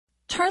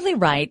Charlie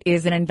Wright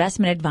is an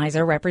investment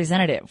advisor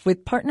representative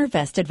with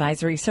PartnerVest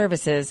Advisory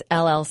Services,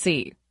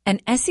 LLC,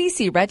 an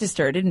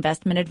SEC-registered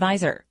investment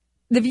advisor.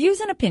 The views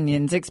and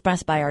opinions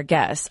expressed by our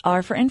guests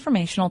are for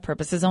informational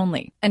purposes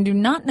only and do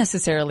not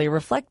necessarily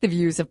reflect the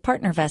views of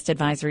PartnerVest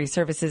Advisory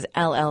Services,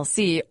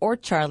 LLC, or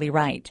Charlie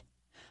Wright.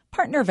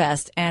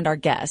 PartnerVest and our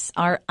guests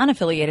are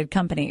unaffiliated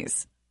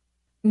companies.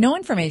 No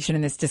information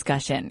in this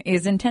discussion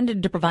is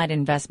intended to provide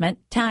investment,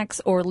 tax,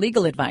 or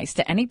legal advice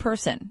to any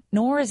person,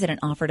 nor is it an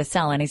offer to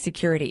sell any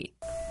security.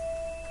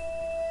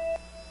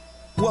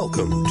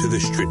 Welcome to The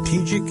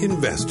Strategic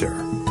Investor.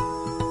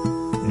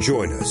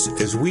 Join us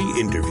as we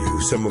interview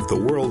some of the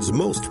world's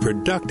most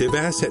productive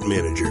asset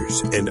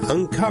managers and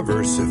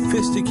uncover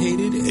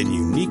sophisticated and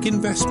unique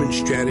investment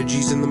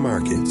strategies in the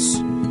markets.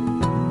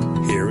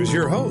 Here is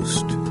your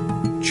host,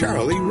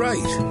 Charlie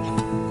Wright.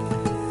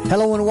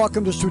 Hello and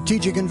welcome to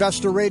Strategic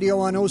Investor Radio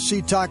on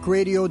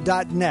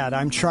OCTalkRadio.net.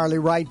 I'm Charlie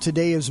Wright.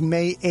 Today is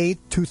May 8th,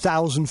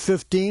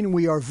 2015.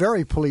 We are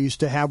very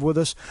pleased to have with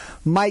us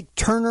Mike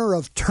Turner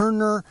of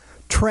Turner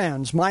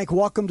Trends. Mike,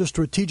 welcome to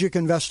Strategic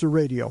Investor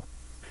Radio.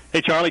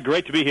 Hey, Charlie.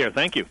 Great to be here.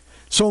 Thank you.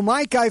 So,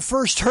 Mike, I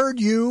first heard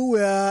you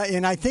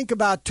in, I think,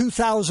 about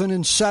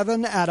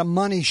 2007 at a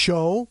money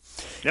show.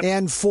 Yep.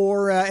 And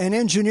for an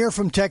engineer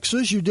from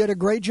Texas, you did a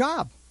great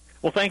job.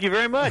 Well, thank you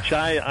very much.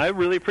 I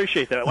really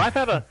appreciate that.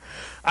 Well,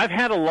 I've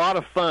had a lot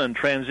of fun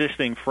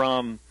transitioning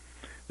from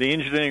the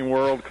engineering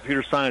world,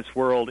 computer science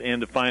world,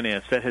 into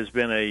finance. That has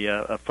been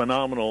a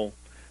phenomenal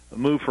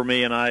move for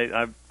me, and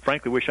I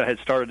frankly wish I had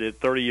started it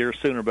 30 years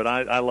sooner, but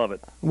I love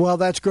it. Well,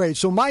 that's great.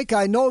 So, Mike,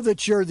 I know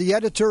that you're the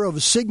editor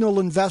of Signal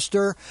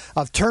Investor,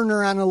 of Turner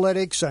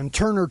Analytics, and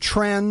Turner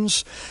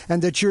Trends,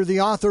 and that you're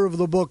the author of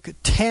the book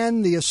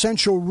 10, The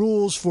Essential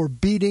Rules for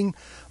Beating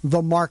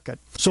the Market.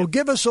 So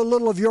give us a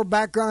little of your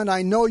background.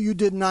 I know you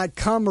did not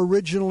come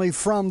originally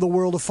from the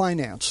world of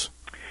finance.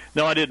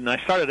 No, I didn't.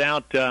 I started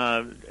out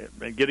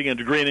getting a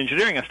degree in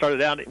engineering. I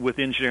started out with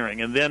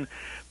engineering, and then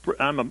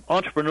I'm an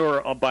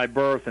entrepreneur by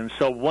birth, and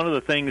so one of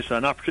the things,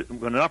 when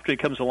an opportunity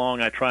comes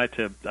along, I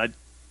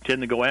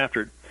tend to go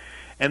after it.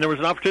 And there was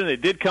an opportunity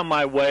that did come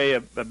my way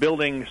of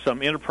building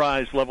some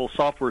enterprise-level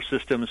software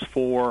systems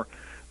for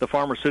the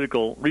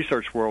pharmaceutical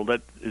research world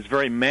that is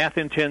very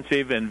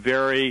math-intensive and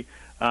very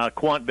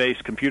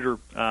quant-based, computer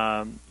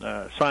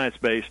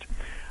science-based.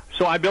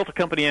 So I built a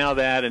company out of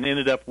that and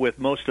ended up with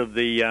most of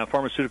the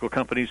pharmaceutical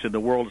companies in the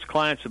world as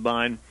clients of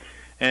mine.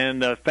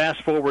 And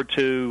fast forward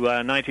to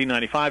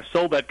 1995,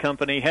 sold that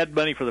company, had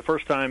money for the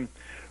first time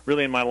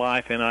really in my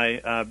life, and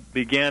I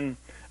began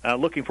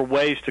looking for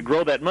ways to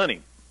grow that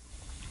money.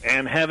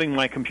 And having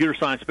my computer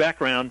science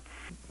background,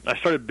 I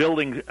started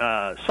building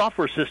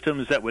software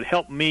systems that would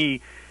help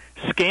me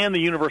scan the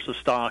universe of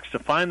stocks to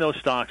find those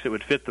stocks that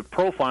would fit the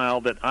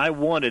profile that I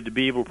wanted to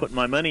be able to put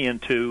my money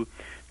into,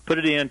 put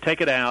it in,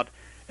 take it out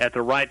at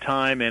the right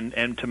time,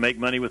 and to make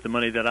money with the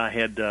money that I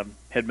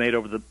had made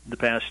over the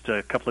past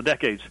couple of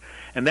decades.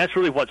 And that's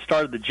really what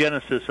started the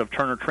genesis of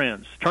Turner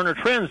Trends. Turner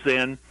Trends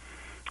then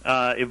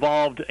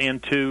evolved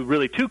into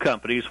really two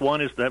companies. One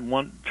is that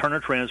one,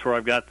 Turner Trends, where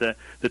I've got the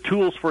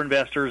tools for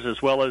investors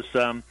as well as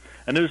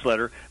a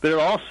newsletter, but it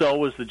also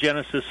was the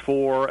genesis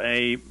for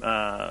a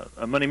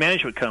money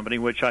management company,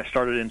 which I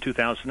started in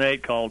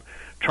 2008 called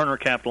Turner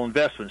Capital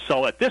Investments.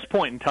 So at this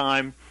point in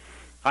time,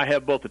 I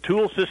have both the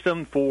tool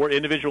system for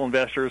individual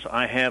investors,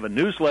 I have a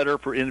newsletter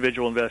for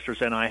individual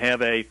investors, and I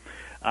have a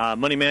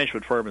money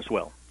management firm as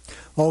well.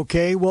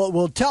 Okay,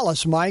 well, tell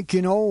us, Mike.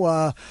 You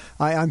know,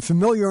 I'm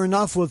familiar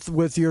enough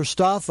with your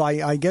stuff.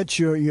 I get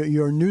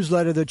your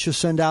newsletter that you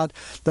send out,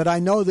 that I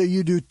know that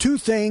you do two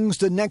things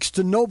that next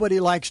to nobody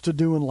likes to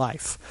do in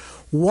life.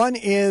 One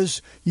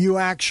is you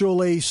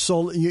actually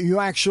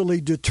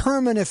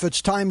determine if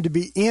it's time to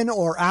be in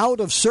or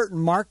out of certain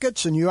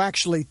markets, and you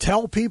actually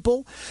tell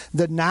people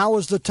that now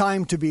is the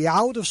time to be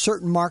out of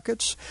certain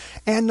markets.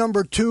 And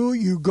number two,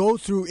 you go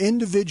through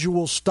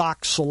individual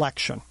stock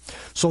selection.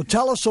 So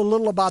tell us a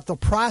little about the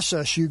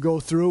process you go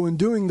through in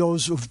doing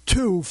those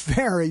two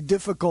very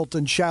difficult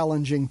and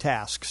challenging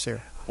tasks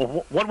here.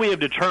 Well, what we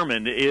have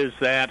determined is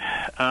that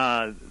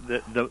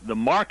the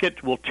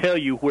market will tell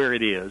you where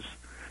it is.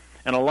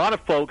 And a lot of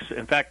folks,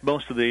 in fact,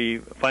 most of the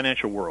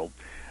financial world,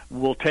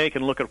 will take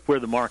and look at where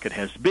the market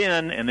has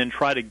been and then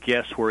try to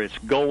guess where it's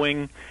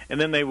going,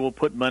 and then they will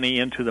put money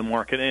into the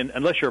market. And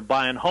unless you're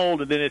buy and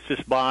hold, and then it's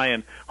just buy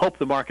and hope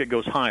the market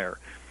goes higher.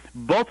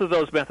 Both of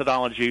those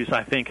methodologies,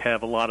 I think,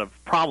 have a lot of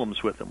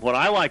problems with them. What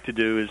I like to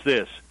do is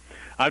this.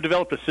 I've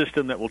developed a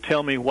system that will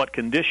tell me what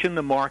condition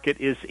the market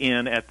is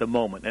in at the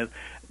moment. And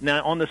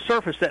now, on the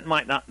surface, that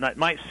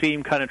might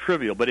seem kind of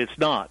trivial, but it's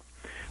not.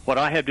 What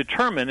I have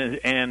determined,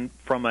 and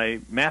from a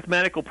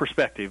mathematical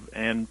perspective,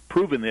 and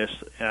proven this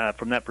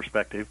from that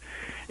perspective,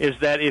 is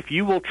that if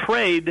you will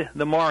trade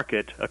the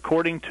market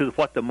according to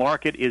what the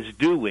market is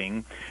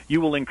doing, you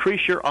will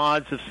increase your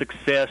odds of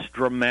success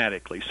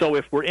dramatically. So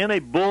if we're in a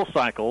bull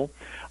cycle,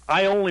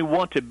 I only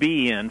want to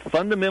be in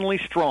fundamentally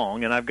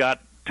strong, and I've got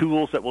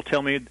tools that will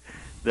tell me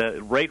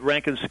the rate,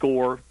 rank, and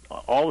score,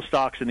 all the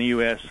stocks in the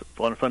U.S.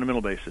 on a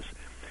fundamental basis.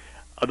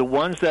 the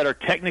ones that are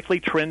technically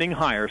trending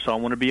higher, so I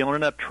want to be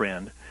on an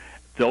uptrend.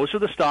 Those are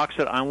the stocks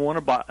that I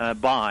want to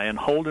buy and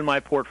hold in my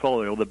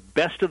portfolio, the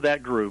best of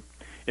that group,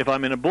 if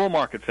I'm in a bull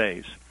market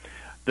phase.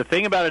 The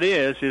thing about it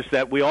is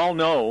that we all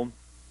know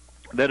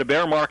that a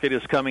bear market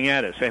is coming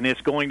at us, and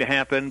it's going to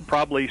happen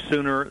probably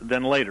sooner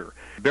than later.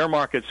 Bear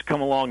markets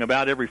come along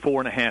about every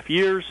 4.5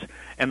 years,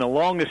 and the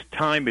longest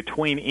time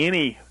between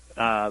any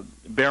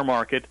bear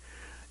market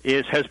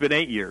has been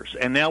 8 years,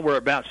 and now we're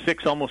about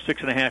almost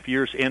 6.5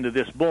 years into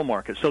this bull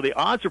market. So the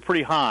odds are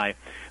pretty high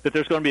that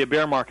there's going to be a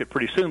bear market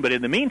pretty soon, but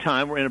in the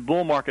meantime, we're in a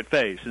bull market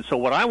phase. And so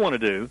what I want to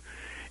do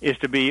is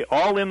to be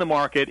all in the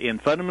market in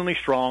fundamentally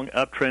strong,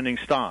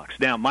 uptrending stocks.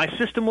 Now, my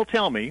system will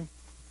tell me,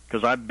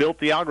 because I've built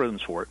the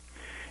algorithms for it,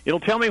 it'll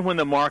tell me when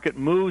the market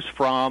moves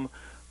from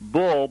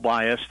bull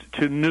biased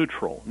to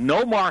neutral.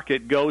 No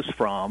market goes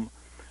from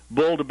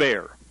bull to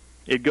bear.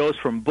 It goes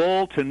from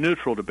bull to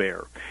neutral to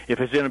bear. If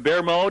it's in a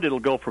bear mode,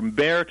 it'll go from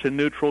bear to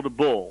neutral to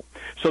bull.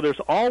 So there's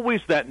always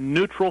that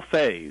neutral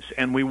phase,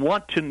 and we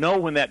want to know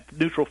when that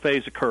neutral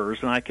phase occurs,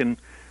 and I can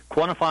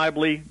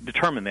quantifiably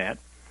determine that.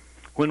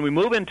 When we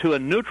move into a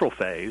neutral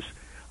phase,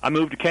 I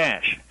move to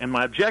cash. And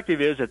my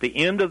objective is at the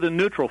end of the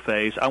neutral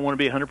phase, I want to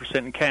be 100%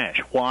 in cash.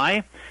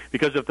 Why?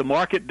 Because if the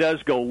market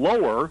does go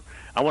lower,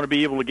 I want to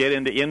be able to get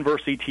into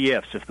inverse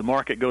ETFs. If the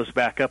market goes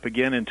back up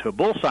again into a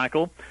bull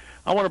cycle,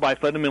 I want to buy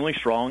fundamentally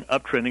strong,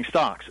 uptrending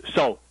stocks.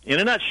 So, in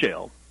a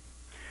nutshell,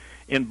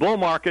 in bull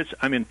markets,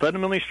 I'm in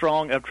fundamentally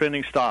strong,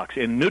 uptrending stocks.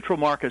 In neutral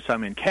markets,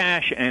 I'm in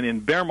cash. And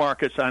in bear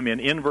markets, I'm in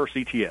inverse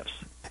ETFs.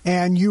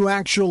 And you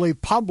actually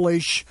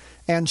publish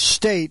and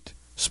state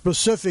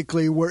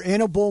specifically, we're in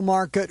a bull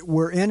market,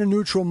 we're in a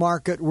neutral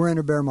market, we're in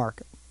a bear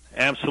market.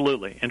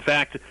 Absolutely. In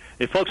fact,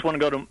 if folks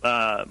want to go to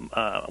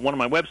one of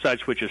my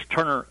websites, which is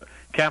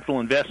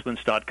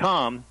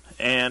turnercapitalinvestments.com,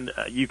 and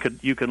you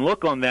can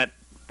look on that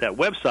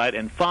website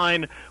and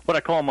find what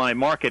I call my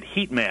market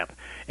heat map,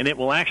 and it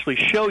will actually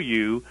show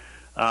you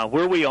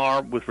where we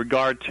are with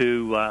regard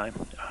to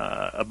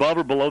above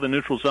or below the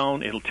neutral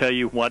zone. It'll tell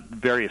you what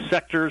various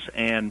sectors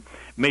and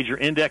major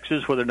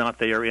indexes, whether or not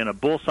they are in a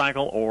bull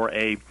cycle or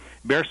a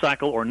bear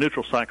cycle or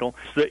neutral cycle.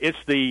 It's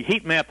the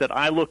heat map that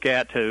I look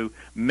at to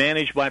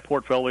manage my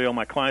portfolio,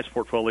 my clients'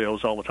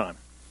 portfolios all the time.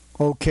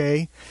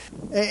 Okay.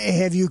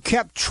 Have you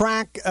kept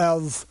track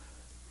of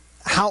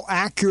how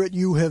accurate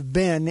you have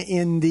been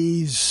in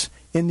these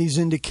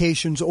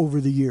indications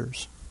over the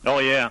years? Oh,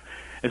 yeah.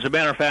 As a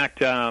matter of fact,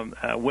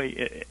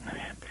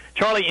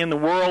 Charlie, in the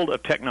world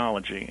of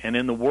technology and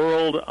in the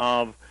world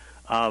of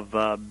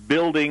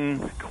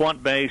building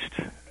quant-based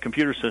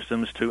computer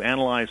systems to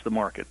analyze the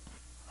market,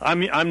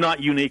 I'm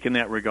not unique in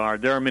that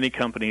regard. There are many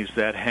companies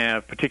that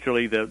have,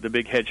 particularly the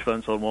big hedge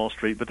funds on Wall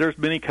Street, but there's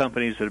many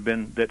companies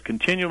that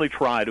continually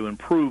try to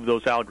improve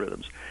those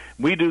algorithms.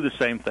 We do the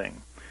same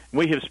thing.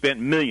 We have spent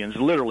millions,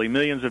 literally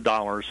millions of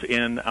dollars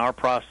in our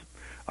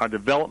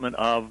development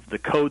of the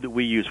code that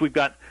we use. We've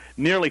got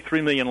nearly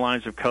 3 million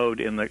lines of code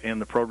in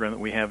the program that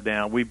we have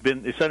now.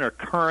 It's in our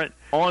current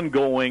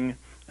ongoing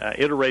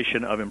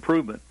iteration of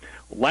improvement.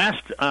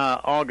 Last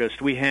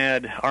August, we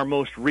had our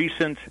most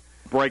recent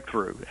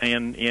breakthrough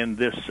in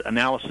this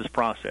analysis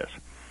process.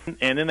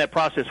 And in that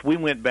process, we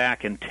went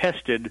back and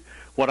tested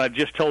what I've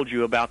just told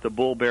you about the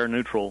bull, bear,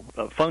 neutral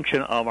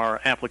function of our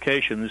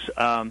applications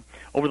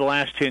over the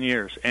last 10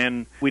 years.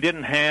 And we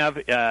didn't have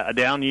a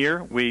down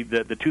year.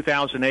 The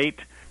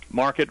 2008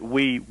 market,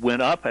 we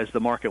went up as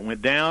the market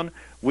went down.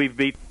 We've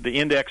beat the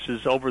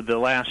indexes over the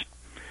last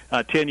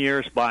 10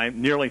 years by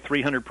nearly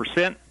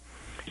 300%.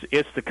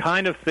 It's the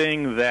kind of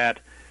thing that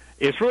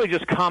it's really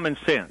just common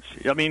sense.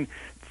 I mean,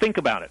 think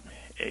about it.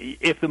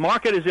 If the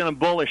market is in a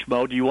bullish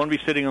mode, do you want to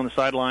be sitting on the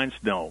sidelines?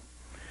 No.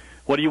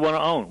 What do you want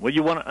to own? Well,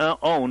 you want to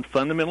own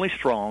fundamentally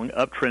strong,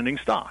 uptrending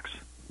stocks.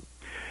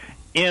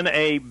 In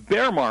a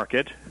bear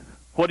market,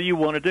 what do you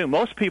want to do?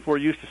 Most people are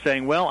used to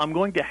saying, well, I'm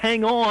going to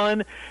hang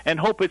on and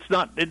hope it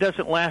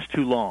doesn't last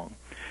too long.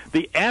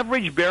 The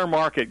average bear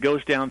market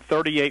goes down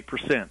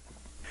 38%.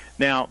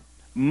 Now,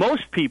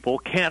 most people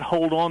can't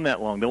hold on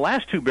that long. The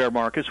last two bear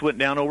markets went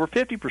down over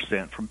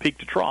 50% from peak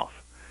to trough.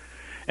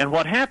 And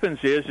what happens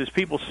is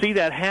people see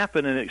that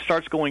happen and it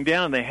starts going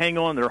down and they hang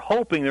on. They're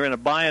hoping, they're in a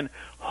buy and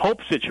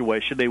hope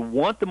situation. They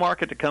want the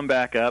market to come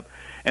back up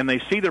and they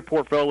see their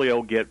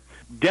portfolio get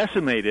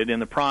decimated in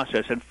the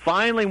process. And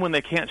finally, when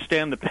they can't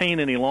stand the pain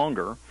any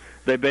longer,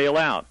 they bail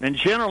out. And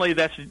generally,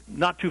 that's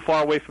not too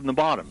far away from the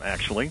bottom,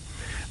 actually.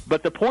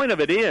 But the point of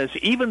it is,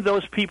 even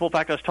those people, in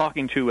fact, I was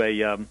talking to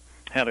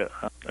had a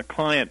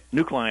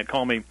new client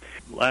call me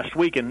last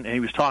week, and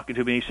he was talking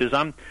to me. He says,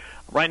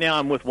 right now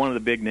I'm with one of the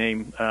big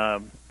name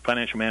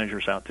financial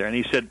managers out there, and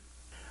he said,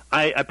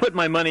 I put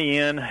my money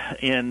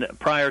in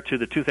prior to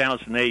the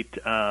 2008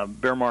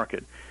 bear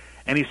market,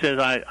 and he says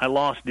I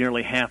lost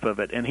nearly half of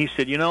it, and he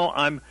said,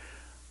 I'm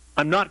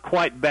not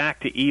quite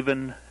back to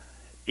even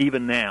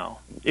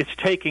now. It's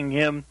taking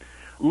him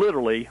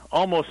literally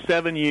almost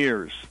 7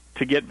 years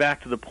to get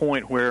back to the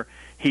point where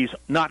he's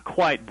not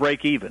quite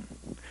break even.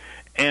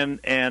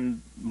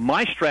 And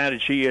my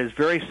strategy is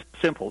very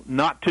simple,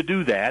 not to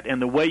do that.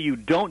 And the way you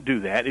don't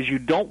do that is you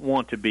don't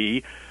want to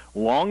be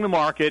long the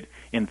market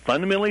in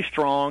fundamentally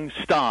strong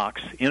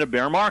stocks in a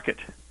bear market.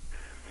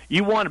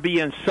 You want to be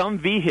in some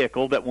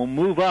vehicle that will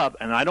move up,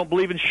 and I don't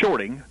believe in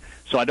shorting,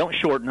 so I don't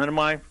short. None of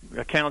my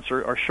accounts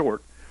are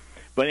short.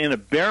 But in a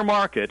bear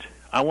market,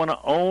 I want to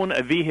own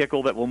a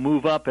vehicle that will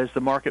move up as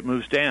the market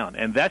moves down.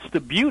 And that's the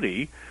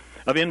beauty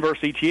of inverse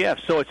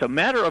ETFs. So it's a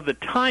matter of the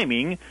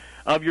timing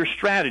of your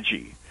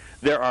strategy.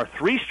 There are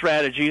 3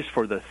 strategies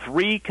for the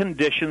 3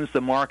 conditions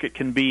the market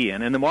can be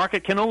in. And the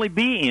market can only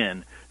be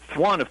in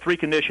one of 3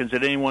 conditions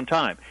at any one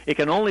time. It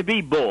can only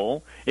be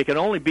bull, it can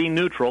only be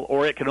neutral,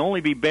 or it can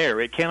only be bear.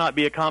 It cannot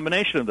be a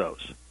combination of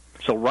those.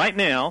 So right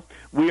now,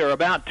 we are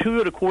about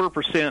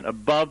 2.25%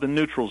 above the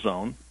neutral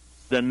zone.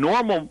 The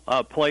normal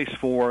place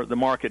for the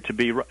market to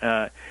be,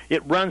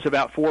 it runs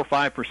about 4 or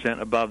 5%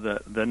 above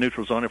the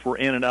neutral zone if we're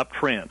in an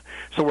uptrend.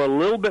 So we're a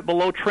little bit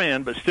below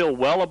trend, but still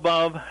well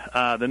above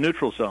the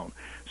neutral zone.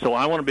 So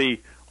I want to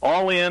be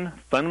all in,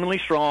 fundamentally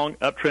strong,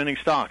 uptrending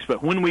stocks.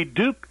 But when we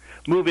do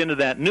move into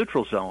that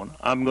neutral zone,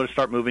 I'm going to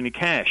start moving to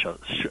cash.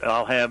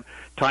 I'll have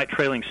tight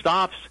trailing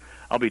stops.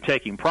 I'll be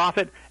taking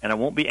profit, and I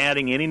won't be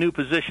adding any new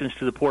positions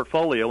to the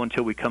portfolio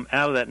until we come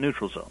out of that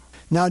neutral zone.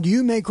 Now, do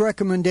you make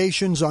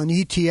recommendations on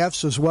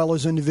ETFs as well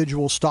as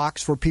individual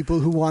stocks for people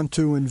who want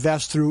to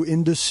invest through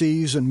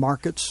indices and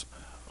markets?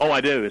 Oh,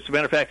 I do. As a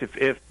matter of fact,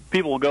 if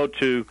people will go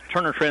to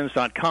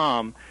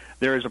TurnerTrends.com,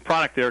 there is a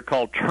product there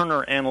called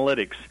Turner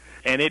Analytics,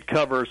 and it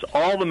covers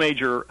all the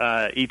major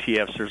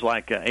ETFs. There's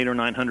like 800 or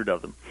 900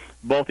 of them,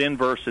 both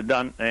inverse and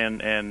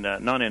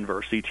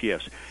non-inverse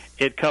ETFs.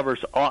 It covers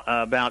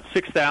about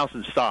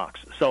 6,000 stocks.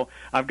 So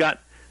I've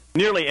got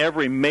nearly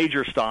every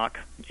major stock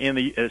in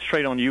the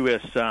trade on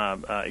U.S.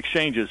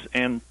 exchanges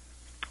and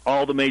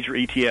all the major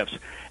ETFs.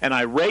 And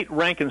I rate,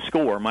 rank, and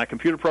score. My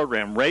computer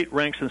program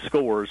ranks, and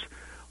scores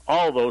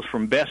all of those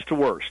from best to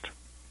worst.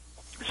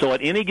 So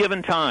at any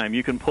given time,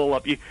 you can pull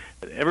up.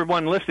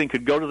 Everyone listening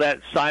could go to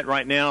that site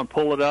right now and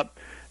pull it up,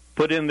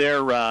 put in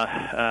their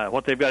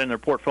what they've got in their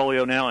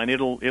portfolio now, and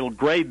it'll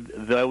grade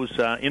those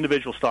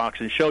individual stocks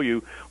and show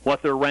you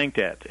what they're ranked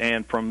at,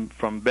 and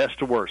from best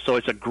to worst. So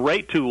it's a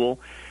great tool.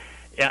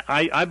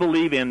 I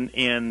believe in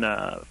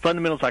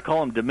fundamentals. I call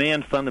them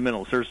demand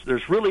fundamentals.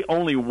 There's really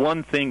only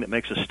one thing that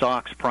makes a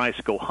stock's price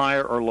go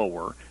higher or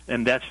lower,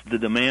 and that's the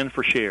demand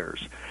for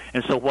shares.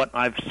 And so what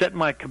I've set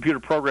my computer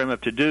program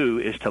up to do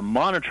is to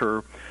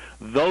monitor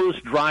those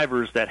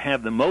drivers that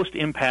have the most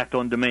impact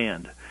on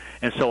demand.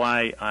 And so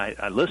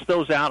I list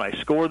those out, I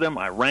score them,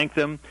 I rank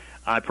them,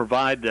 I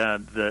provide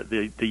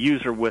the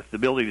user with the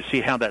ability to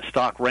see how that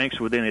stock ranks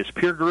within its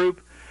peer group,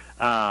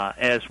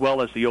 as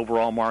well as the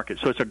overall market.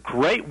 So it's a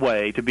great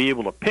way to be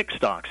able to pick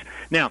stocks.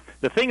 Now,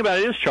 the thing about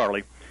it is,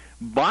 Charlie,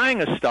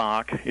 buying a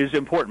stock is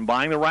important.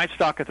 Buying the right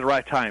stock at the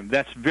right time,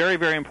 that's very,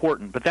 very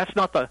important. But that's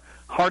not the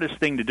hardest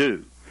thing to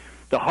do.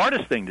 The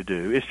hardest thing to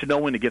do is to know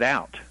when to get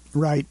out.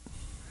 Right.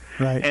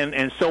 Right.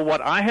 And so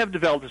what I have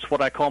developed is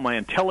what I call my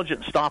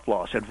intelligent stop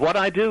loss. And what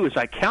I do is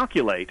I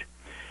calculate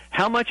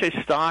how much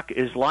a stock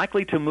is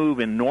likely to move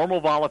in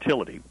normal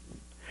volatility.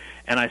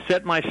 And I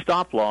set my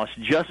stop loss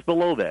just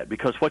below that,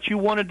 because what you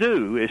want to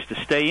do is to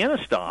stay in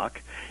a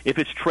stock if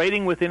it's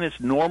trading within its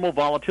normal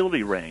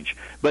volatility range.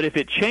 But if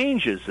it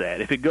changes that,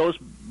 if it goes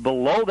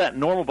below that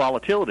normal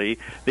volatility,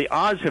 the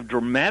odds have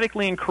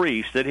dramatically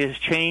increased that it has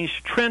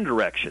changed trend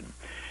direction.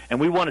 And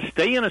we want to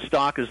stay in a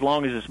stock as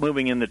long as it's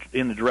moving in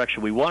the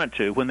direction we want it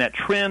to. When that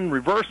trend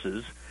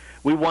reverses,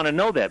 we want to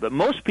know that. But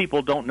most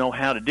people don't know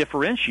how to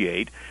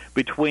differentiate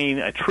between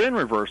a trend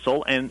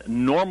reversal and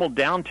normal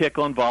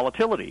downtick on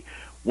volatility.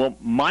 Well,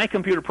 my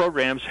computer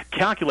programs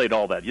calculate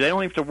all that. They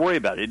don't have to worry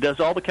about it. It does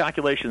all the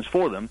calculations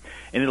for them,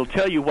 and it'll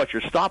tell you what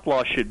your stop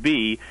loss should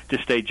be to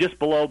stay just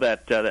below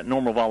that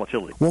normal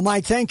volatility. Well,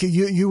 Mike, thank you.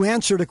 You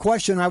answered a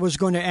question I was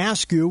going to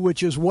ask you,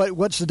 which is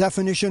what's the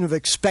definition of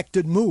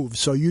expected move?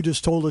 So you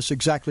just told us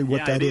exactly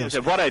what that is.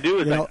 What I do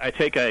is I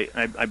take a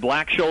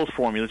Black-Scholes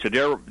formula. It's a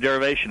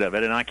derivation of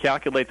it, and I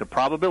calculate the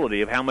probability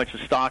of how much a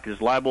stock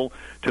is liable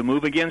to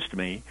move against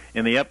me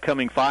in the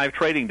upcoming 5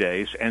 trading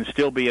days and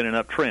still be in an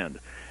uptrend.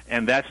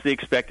 And that's the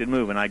expected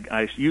move. And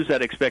I use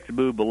that expected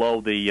move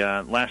below the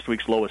last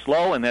week's lowest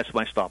low, and that's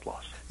my stop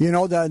loss. You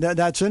know,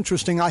 that's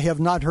interesting. I have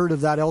not heard of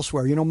that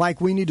elsewhere. You know,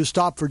 Mike, we need to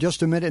stop for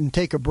just a minute and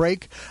take a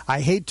break.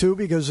 I hate to,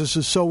 because this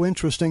is so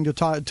interesting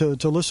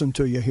to listen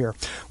to you here.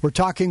 We're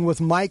talking with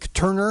Mike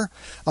Turner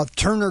of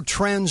Turner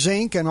Trends,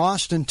 Inc. in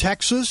Austin,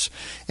 Texas.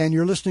 And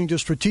you're listening to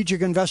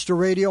Strategic Investor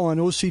Radio on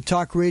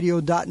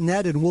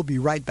OCTalkRadio.net, and we'll be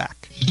right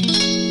back.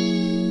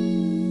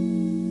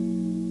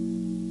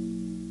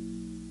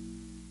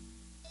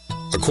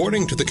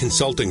 According to the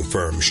consulting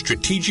firm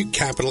Strategic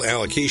Capital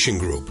Allocation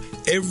Group,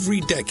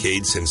 every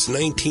decade since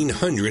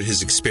 1900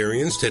 has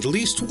experienced at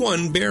least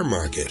one bear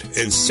market,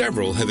 and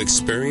several have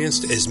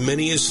experienced as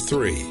many as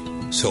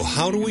 3. So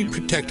how do we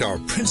protect our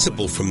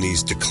principal from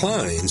these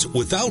declines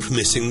without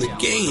missing the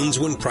gains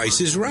when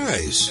prices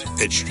rise?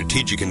 At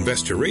Strategic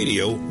Investor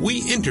Radio, we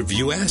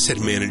interview asset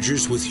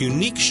managers with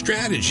unique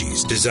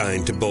strategies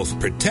designed to both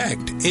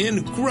protect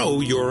and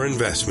grow your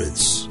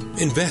investments.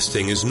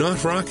 Investing is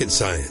not rocket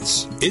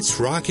science. It's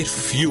rocket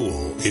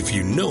fuel if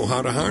you know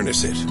how to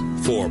harness it.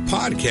 For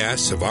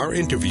podcasts of our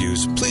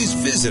interviews, please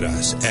visit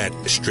us at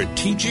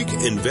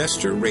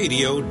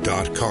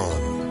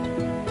strategicinvestorradio.com.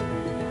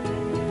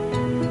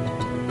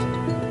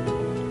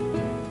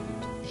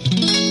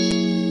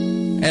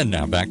 And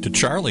now back to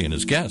Charlie and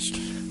his guest.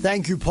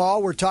 Thank you,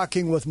 Paul. We're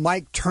talking with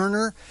Mike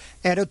Turner,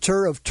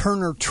 editor of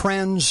Turner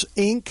Trends,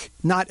 Inc.,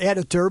 not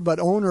editor, but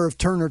owner of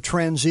Turner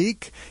Trends,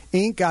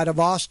 Inc., out of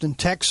Austin,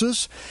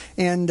 Texas,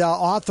 and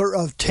author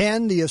of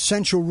 10, The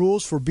Essential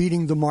Rules for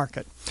Beating the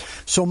Market.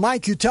 So,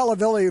 Mike, you tell a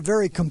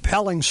very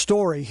compelling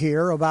story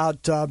here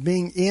about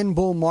being in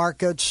bull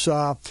markets,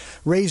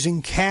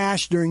 raising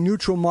cash during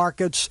neutral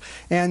markets,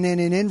 and then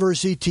in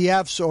inverse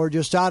ETFs or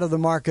just out of the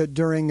market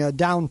during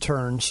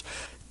downturns.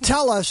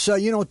 Tell us,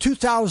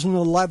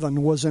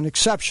 2011 was an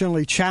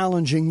exceptionally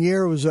challenging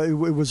year. It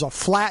was a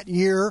flat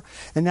year,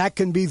 and that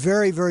can be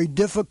very, very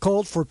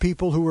difficult for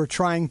people who are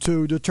trying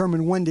to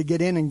determine when to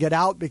get in and get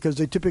out, because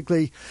they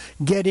typically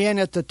get in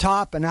at the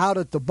top and out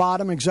at the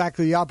bottom,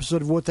 exactly the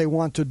opposite of what they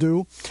want to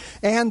do.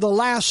 And the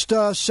last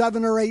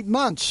 7 or 8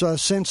 months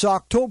since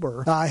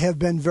October have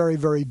been very,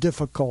 very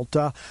difficult.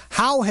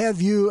 How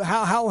have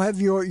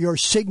your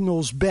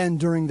signals been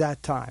during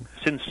that time?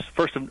 Since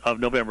 1st of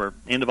November,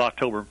 end of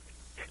October,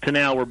 to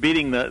now, we're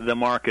beating the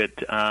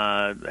market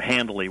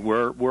handily.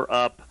 We're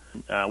up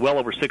well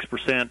over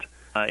 6%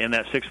 in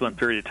that 6-month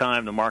period of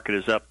time. The market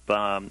is up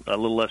a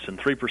little less than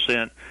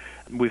 3%.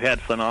 We've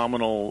had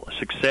phenomenal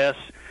success.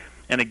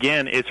 And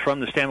again, it's from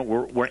the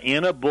standpoint we're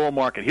in a bull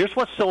market. Here's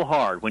what's so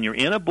hard. When you're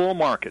in a bull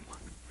market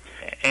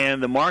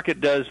and the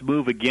market does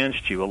move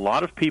against you, a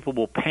lot of people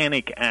will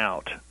panic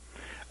out.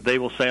 They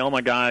will say, oh, my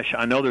gosh,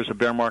 I know there's a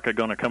bear market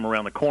going to come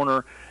around the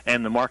corner,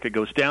 and the market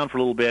goes down for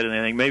a little bit, and they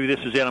think, maybe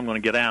this is it, I'm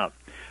going to get out.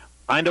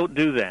 I don't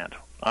do that.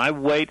 I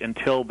wait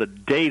until the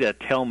data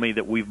tell me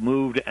that we've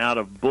moved out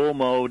of bull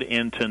mode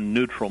into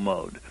neutral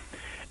mode.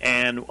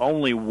 And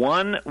only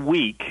 1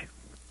 week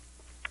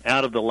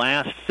out of the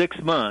last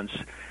 6 months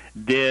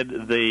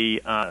did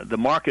the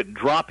market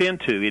drop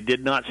into. It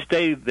did not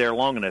stay there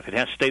long enough. It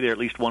has to stay there at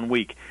least 1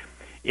 week.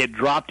 It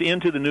dropped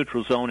into the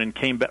neutral zone and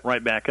came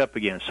right back up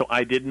again. So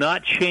I did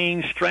not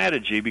change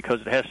strategy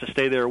because it has to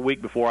stay there a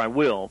week before I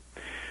will.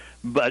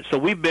 But so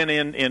we've been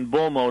in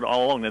bull mode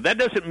all along. Now, that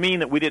doesn't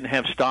mean that we didn't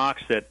have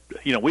stocks that,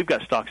 we've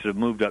got stocks that have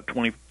moved up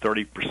 20,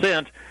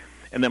 30%,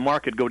 and the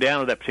market go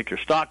down, or that particular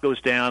stock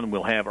goes down, and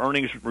we'll have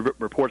earnings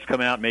reports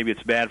come out. Maybe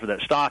it's bad for that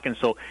stock, and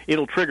so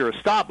it'll trigger a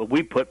stop. But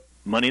we put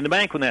money in the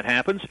bank when that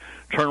happens,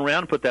 turn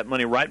around and put that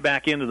money right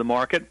back into the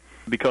market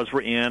because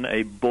we're in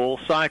a bull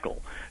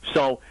cycle.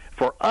 So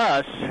for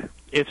us,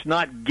 it's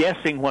not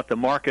guessing what the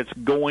market's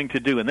going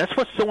to do, and that's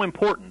what's so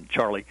important,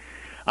 Charlie.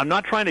 I'm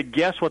not trying to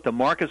guess what the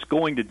market's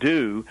going to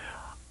do.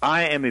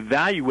 I am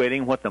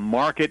evaluating what the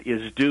market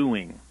is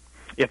doing.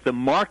 If the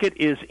market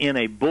is in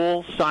a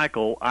bull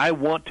cycle, I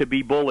want to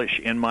be bullish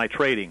in my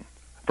trading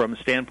from the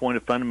standpoint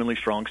of fundamentally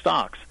strong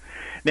stocks.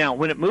 Now,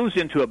 when it moves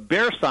into a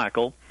bear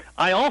cycle,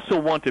 I also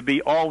want to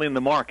be all in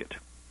the market.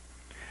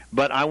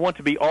 But I want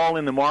to be all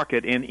in the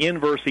market in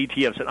inverse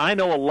ETFs. And I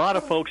know a lot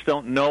of folks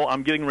don't know.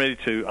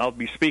 I'll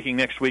be speaking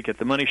next week at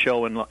the Money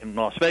Show in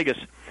Las Vegas.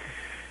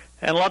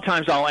 And a lot of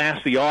times I'll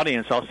ask the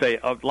audience, I'll say,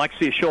 I'd like to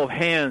see a show of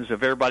hands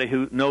of everybody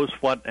who knows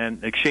what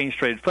an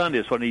exchange-traded fund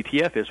is, what an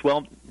ETF is.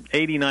 Well,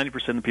 80,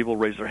 90% of people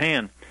raise their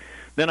hand.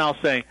 Then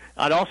I'll say,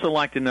 I'd also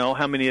like to know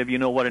how many of you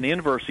know what an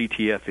inverse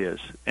ETF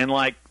is. And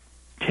like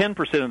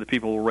 10% of the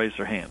people will raise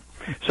their hand.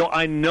 So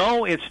I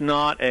know it's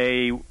not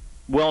a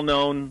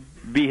well-known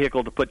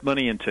vehicle to put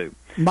money into.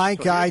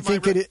 Mike, so I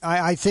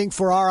think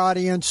for our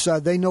audience,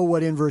 they know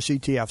what inverse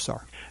ETFs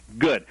are.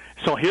 Good.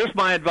 So here's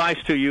my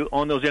advice to you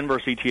on those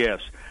inverse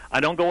ETFs. I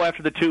don't go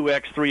after the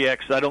 2X,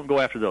 3X. I don't go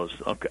after those.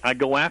 Okay. I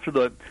go after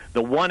the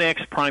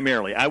 1X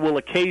primarily. I will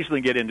occasionally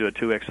get into a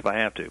 2X if I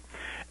have to.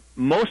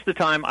 Most of the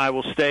time, I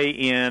will stay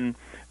in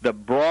the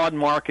broad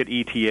market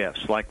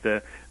ETFs, like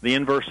the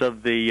inverse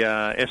of the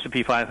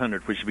S&P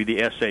 500, which would be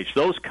the SH.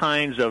 Those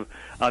kinds of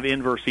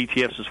inverse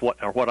ETFs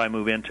are what I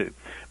move into.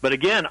 But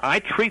again,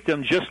 I treat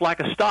them just like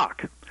a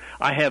stock.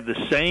 I have the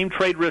same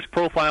trade risk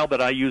profile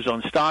that I use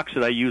on stocks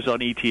that I use on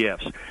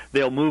ETFs.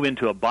 They'll move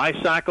into a buy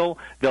cycle.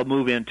 They'll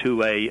move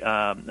into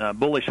a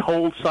bullish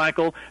hold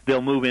cycle.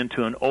 They'll move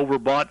into an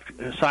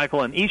overbought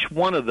cycle. And each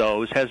one of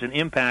those has an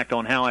impact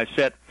on how I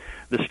set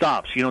the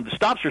stops. The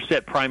stops are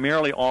set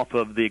primarily off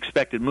of the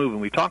expected move,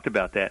 and we talked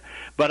about that.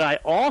 But I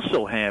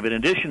also have, in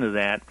addition to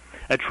that,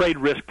 a trade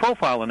risk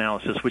profile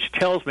analysis, which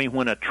tells me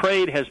when a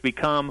trade has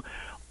become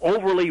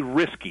overly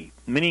risky,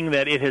 meaning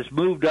that it has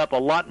moved up a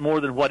lot more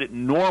than what it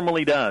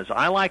normally does.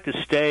 I like to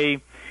stay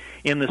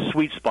in the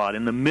sweet spot,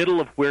 in the middle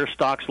of where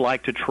stocks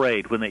like to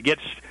trade. When it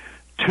gets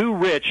too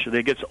rich, that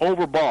it gets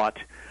overbought,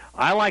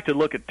 I like to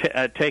look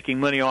at taking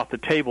money off the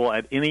table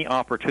at any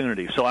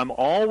opportunity. So I'm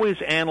always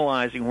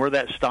analyzing where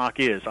that stock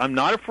is. I'm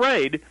not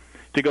afraid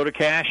to go to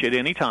cash at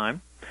any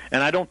time,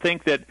 and I don't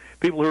think that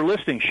people who are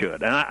listening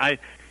should. And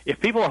if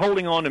people are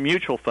holding on to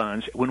mutual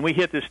funds, when we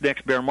hit this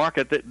next bear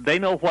market, they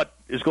know what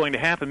is going to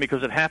happen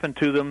because it happened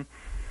to them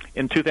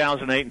in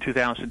 2008 and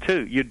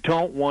 2002. You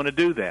don't want to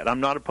do that. I'm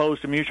not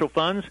opposed to mutual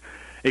funds,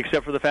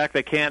 except for the fact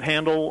they can't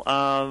handle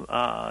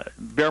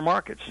bear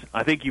markets.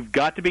 I think you've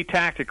got to be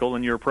tactical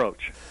in your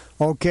approach.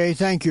 Okay,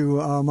 thank you,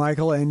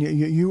 Michael. And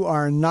you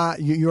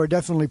are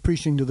definitely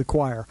preaching to the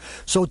choir.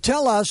 So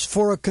tell us,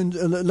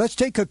 let's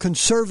take a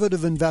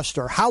conservative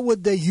investor. How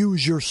would they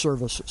use your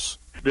services?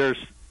 There's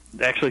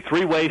actually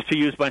 3 ways to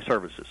use my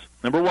services.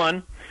 Number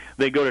 1,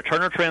 they go to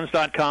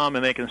TurnerTrends.com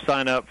and they can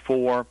sign up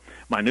for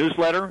my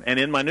newsletter. And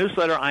in my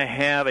newsletter, I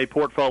have a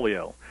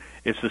portfolio.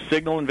 It's the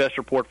Signal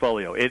Investor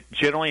Portfolio. It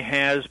generally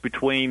has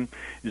between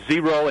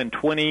 0 and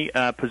 20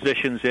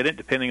 positions in it,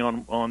 depending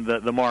on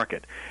the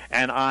market.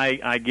 And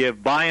I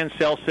give buy and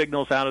sell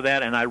signals out of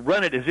that, and I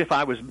run it as if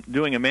I was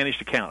doing a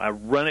managed account. I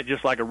run it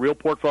just like a real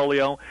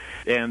portfolio,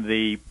 and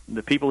the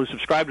people who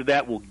subscribe to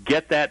that will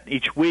get that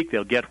each week.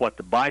 They'll get what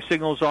the buy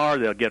signals are.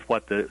 They'll get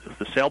what the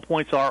sell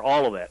points are,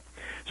 all of that.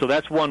 So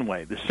that's one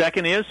way. The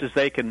second is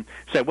they can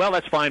say, well,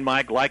 that's fine,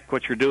 Mike, like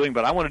what you're doing,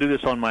 but I want to do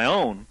this on my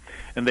own.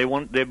 And they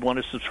want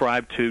to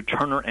subscribe to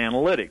Turner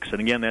Analytics.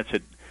 And again, that's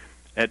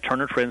at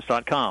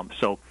TurnerTrends.com.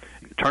 So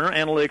Turner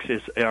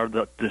Analytics are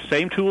the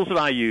same tools that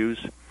I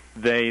use.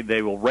 They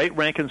will rate,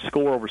 rank, and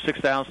score over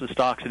 6,000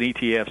 stocks and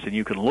ETFs, and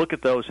you can look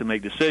at those and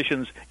make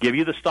decisions, give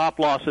you the stop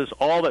losses,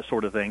 all that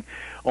sort of thing,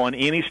 on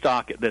any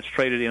stock that's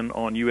traded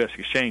on U.S.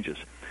 exchanges.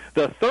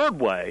 The third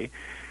way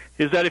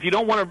is that if you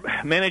don't want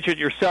to manage it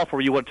yourself,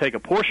 or you want to take a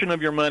portion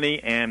of your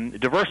money and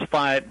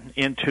diversify it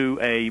into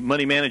a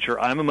money manager,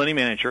 I'm a money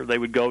manager. They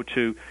would go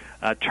to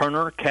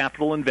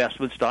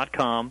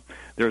TurnerCapitalInvestments.com.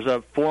 There's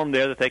a form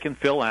there that they can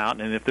fill out,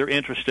 and if they're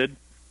interested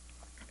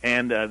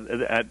and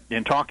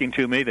in talking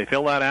to me, they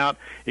fill that out.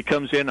 It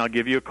comes in. I'll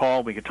give you a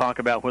call. We can talk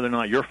about whether or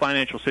not your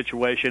financial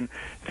situation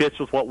fits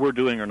with what we're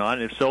doing or not,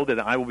 and if so,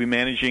 then I will be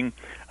managing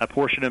a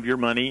portion of your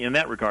money in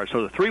that regard.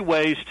 So the 3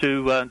 ways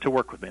to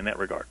work with me in that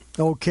regard.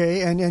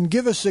 Okay, and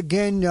give us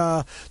again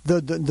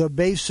the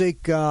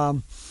basic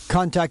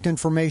contact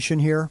information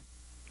here.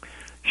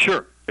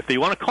 Sure. If they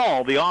want to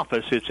call the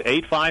office, it's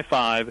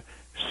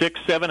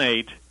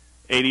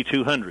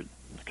 855-678-8200.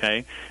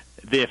 Okay.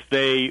 If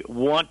they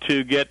want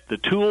to get the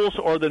tools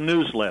or the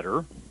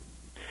newsletter,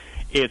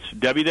 it's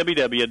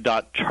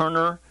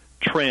www.turnertrends,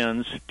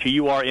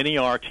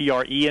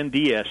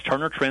 TurnerTrends,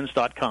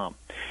 TurnerTrends.com.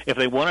 If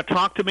they want to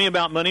talk to me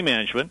about money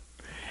management,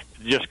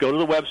 just go to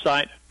the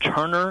website,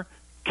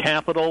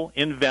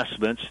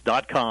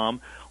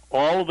 TurnerCapitalInvestments.com.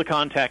 All of the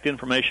contact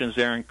information is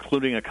there,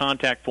 including a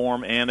contact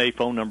form and a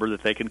phone number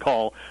that they can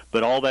call,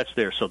 but all that's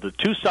there. So the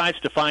 2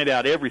 sites to find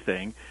out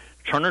everything,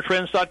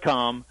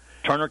 TurnerTrends.com,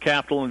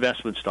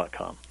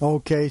 TurnerCapitalInvestments.com.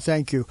 Okay,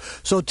 thank you.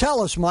 So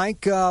tell us,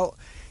 Mike,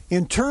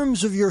 in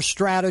terms of your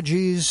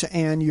strategies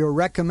and your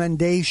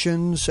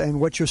recommendations and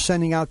what you're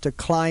sending out to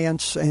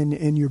clients and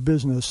in your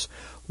business,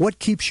 what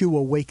keeps you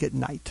awake at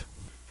night?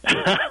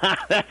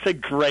 That's a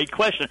great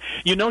question.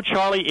 You know,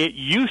 Charlie, it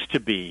used to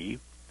be,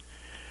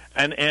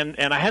 and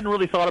I hadn't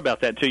really thought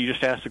about that until you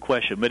just asked the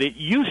question, but it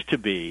used to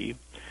be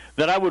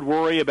that I would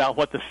worry about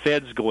what the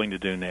Fed's going to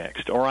do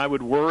next, or I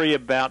would worry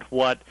about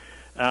what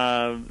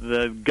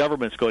the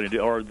government's going to do,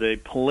 or the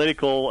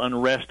political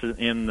unrest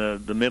in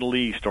the Middle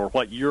East, or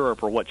what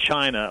Europe, or what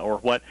China, or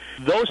what.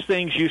 Those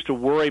things used to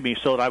worry me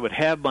so that I would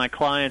have my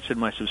clients and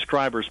my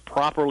subscribers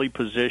properly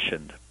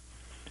positioned.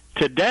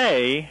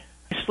 Today,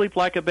 I sleep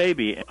like a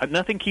baby.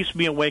 Nothing keeps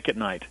me awake at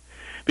night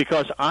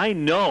because I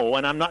know,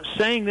 and I'm not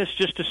saying this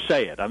just to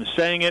say it. I'm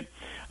saying it.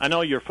 I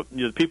know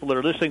the people that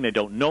are listening, they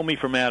don't know me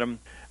from Adam.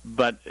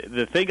 But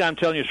the thing I'm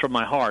telling you is from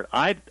my heart.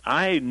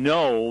 I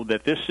know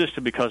that this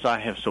system, because I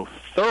have so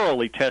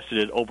thoroughly tested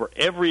it over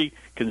every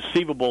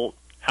conceivable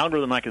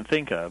algorithm I can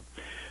think of,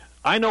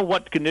 I know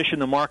what condition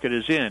the market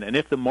is in. And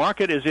if the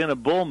market is in a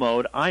bull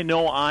mode, I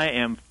know I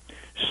am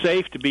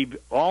safe to be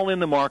all in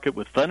the market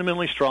with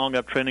fundamentally strong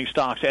uptrending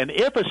stocks. And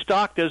if a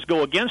stock does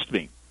go against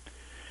me,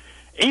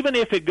 even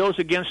if it goes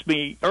against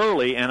me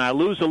early and I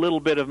lose a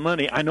little bit of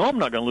money, I know I'm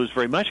not going to lose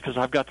very much because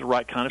I've got the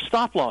right kind of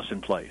stop loss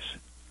in place.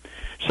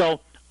 So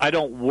I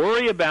don't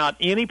worry about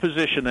any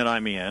position that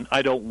I'm in.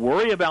 I don't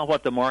worry about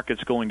what the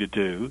market's going to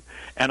do.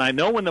 And I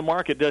know when the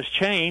market does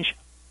change,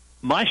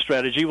 my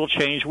strategy will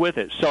change with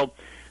it. So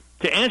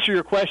to answer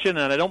your question,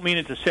 and I don't mean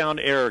it to sound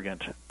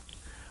arrogant,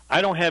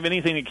 I don't have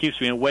anything that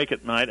keeps me awake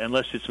at night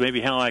unless it's maybe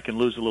how I can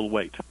lose a little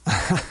weight.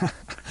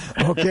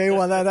 Okay,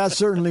 well, that's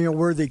certainly a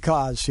worthy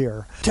cause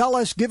here.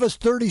 Give us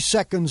 30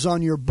 seconds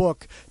on your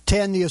book,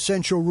 10 The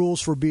Essential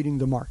Rules for Beating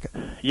the Market.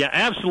 Yeah,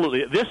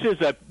 absolutely.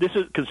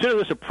 Consider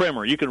this a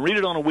primer. You can read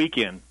it on a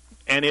weekend,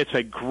 and it's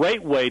a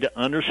great way to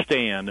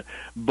understand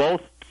both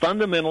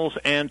fundamentals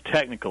and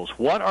technicals.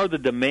 What are the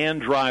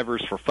demand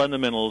drivers for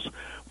fundamentals?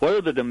 What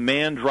are the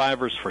demand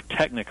drivers for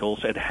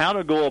technicals, and how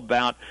to go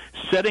about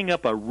setting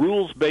up a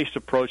rules-based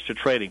approach to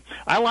trading?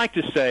 I like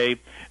to say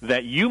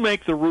that you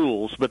make the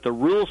rules, but the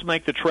rules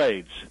make the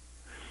trades.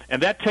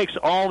 And that takes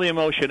all the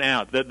emotion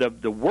out.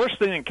 The worst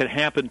thing that can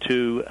happen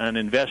to an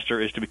investor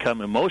is to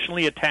become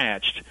emotionally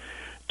attached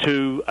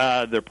to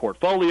their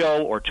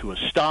portfolio or to a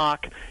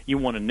stock. You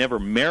want to never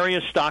marry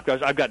a stock.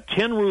 I've got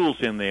 10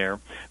 rules in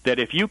there that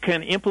if you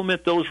can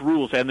implement those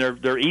rules, and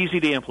they're easy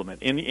to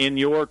implement in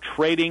your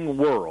trading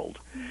world,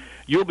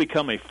 you'll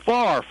become a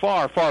far,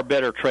 far, far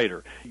better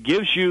trader. It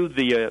gives you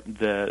the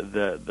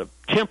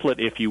template,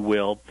 if you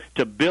will,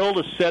 to build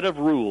a set of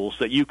rules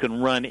that you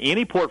can run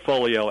any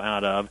portfolio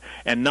out of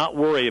and not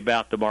worry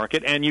about the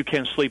market, and you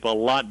can sleep a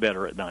lot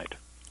better at night.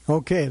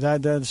 Okay,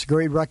 that's a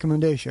great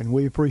recommendation.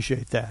 We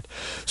appreciate that.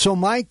 So,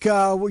 Mike,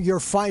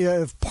 your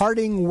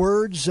parting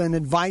words and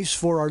advice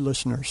for our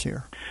listeners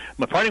here.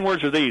 My parting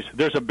words are these.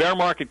 There's a bear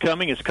market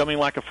coming. It's coming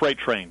like a freight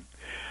train.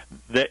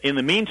 In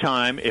the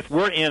meantime, if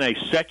we're in a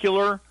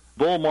secular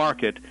bull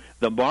market,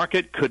 the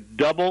market could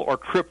double or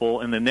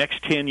triple in the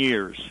next 10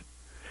 years.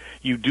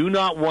 You do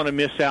not want to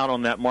miss out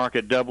on that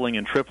market doubling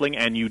and tripling,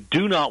 and you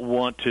do not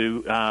want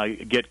to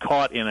get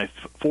caught in a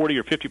 40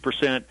 or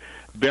 50%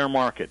 bear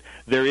market.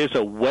 There is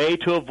a way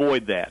to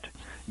avoid that.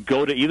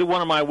 Go to either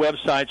one of my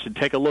websites and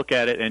take a look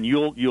at it, and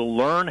you'll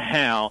learn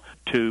how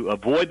to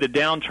avoid the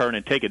downturn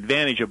and take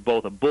advantage of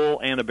both a bull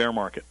and a bear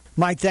market.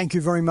 Mike, thank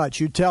you very much.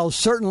 You tell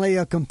certainly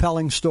a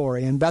compelling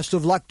story, and best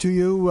of luck to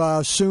you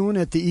soon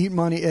at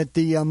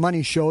the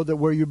Money Show,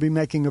 where you'll be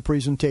making a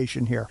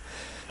presentation here.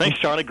 Thanks,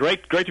 Charlie.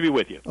 Great to be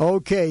with you.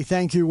 Okay,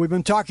 thank you. We've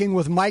been talking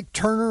with Mike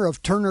Turner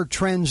of Turner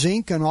Trends,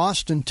 Inc. in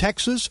Austin,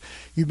 Texas.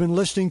 You've been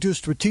listening to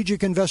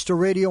Strategic Investor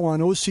Radio on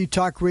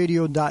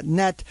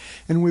octalkradio.net,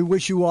 and we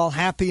wish you all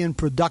happy and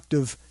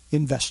productive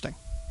investing.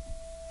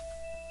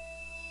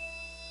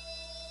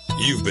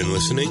 You've been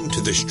listening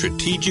to The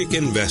Strategic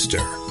Investor,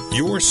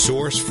 your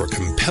source for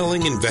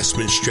compelling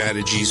investment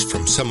strategies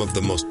from some of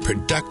the most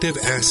productive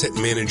asset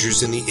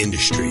managers in the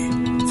industry.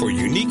 For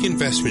unique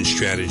investment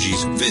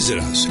strategies, visit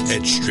us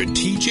at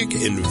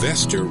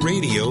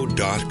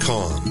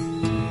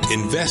strategicinvestorradio.com.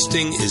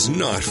 Investing is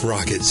not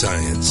rocket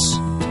science.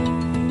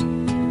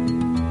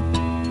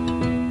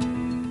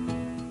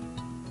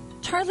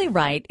 Charlie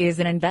Wright is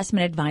an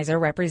investment advisor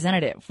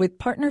representative with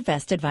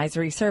PartnerVest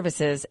Advisory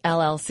Services,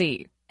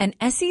 LLC, an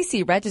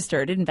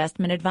SEC-registered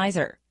investment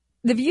advisor.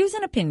 The views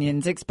and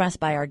opinions expressed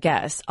by our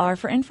guests are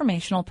for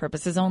informational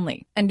purposes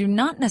only and do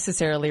not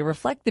necessarily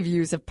reflect the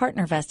views of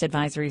PartnerVest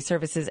Advisory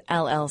Services,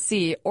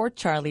 LLC, or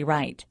Charlie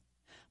Wright.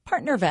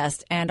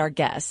 PartnerVest and our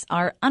guests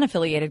are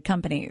unaffiliated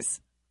companies.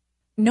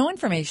 No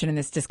information in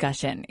this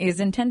discussion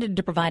is intended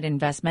to provide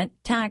investment,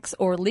 tax,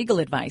 or legal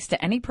advice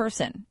to any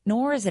person,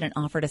 nor is it an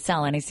offer to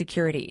sell any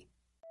security.